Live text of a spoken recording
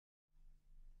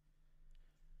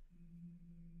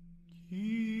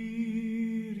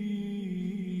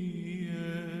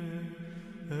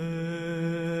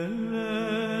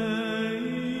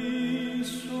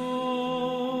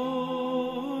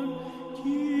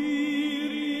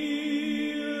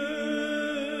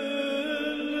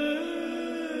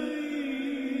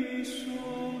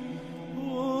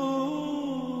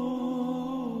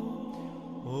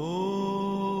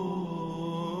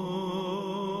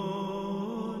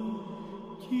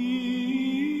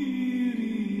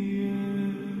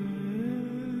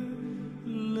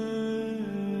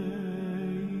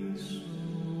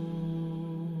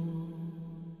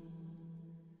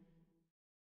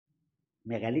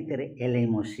μεγαλύτερη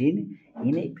ελεημοσύνη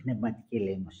είναι η πνευματική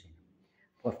ελεημοσύνη.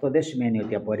 Αυτό δεν σημαίνει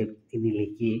ότι απορρίπτει την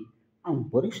ηλική, αν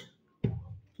μπορείς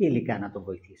και υλικά να τον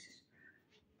βοηθήσεις.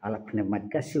 Αλλά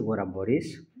πνευματικά σίγουρα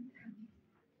μπορείς,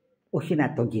 όχι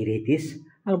να τον κηρύττεις,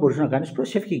 αλλά μπορείς να κάνεις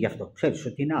προσευχή γι' αυτό. Ξέρεις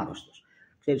ότι είναι άρρωστος.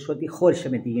 Ξέρεις ότι χώρισε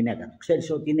με τη γυναίκα του.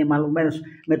 Ξέρεις ότι είναι μαλωμένος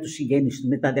με τους συγγενείς του,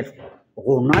 με τα αδέρφια του.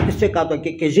 Γονάτισε κάτω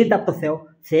και ζήτα από το Θεό.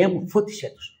 Θεέ μου,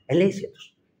 φώτισέ τους, ελέησέ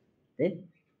τους.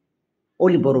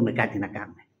 Όλοι μπορούμε κάτι να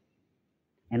κάνουμε.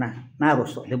 Ένα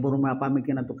άρρωστο δεν μπορούμε να πάμε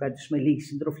και να το κρατήσουμε λίγη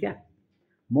συντροφιά.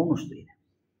 Μόνος του είναι.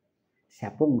 Σε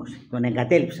απόγνωση. Τον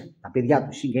εγκατέλειψαν τα παιδιά του,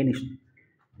 οι συγγενείς του.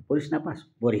 Δεν μπορείς να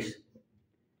πας. Μπορείς.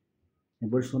 Δεν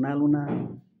μπορείς τον άλλο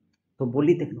τον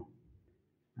πολύτεχνο.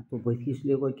 Να τον βοηθήσει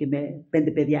λίγο και με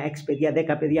 5 παιδιά, 6 παιδιά,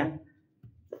 10 παιδιά.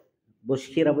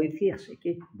 Δώσει χείρα βοηθείας.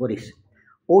 Εκεί μπορείς.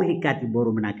 Όλοι κάτι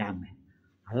μπορούμε να κάνουμε.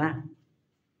 Αλλά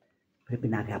πρέπει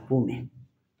να αγαπούμε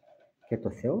και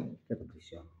το Θεό και το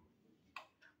πλησιόν.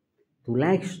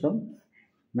 Τουλάχιστον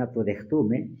να το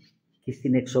δεχτούμε και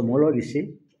στην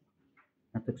εξομολόγηση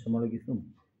να το εξομολογηθούμε.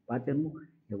 Πάτερ μου,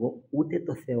 εγώ ούτε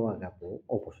το Θεό αγαπώ,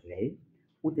 όπως λέει,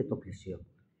 ούτε το πλησιόν.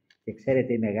 Και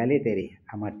ξέρετε, η μεγαλύτερη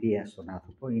αμαρτία στον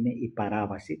άνθρωπο είναι η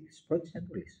παράβαση της πρώτης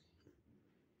εντολής.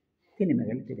 Τι είναι η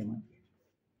μεγαλύτερη αμαρτία?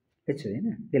 Έτσι δεν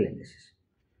είναι? Τι λέτε εσείς?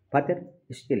 Πάτερ,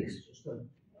 εσύ τι λες?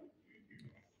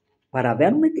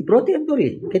 Παραβαίνουμε την πρώτη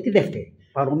εντολή και τη δεύτερη.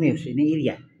 Παρομοίωση, είναι η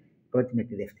ίδια η πρώτη με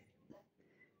τη δεύτερη.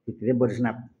 Γιατί δεν μπορείς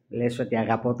να λες ότι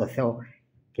αγαπώ το Θεό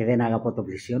και δεν αγαπώ τον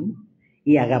πλησίον μου,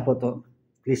 ή αγαπώ το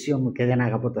πλησίον μου και δεν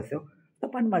αγαπώ το Θεό. Τα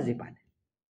πάνε μαζί πάνε.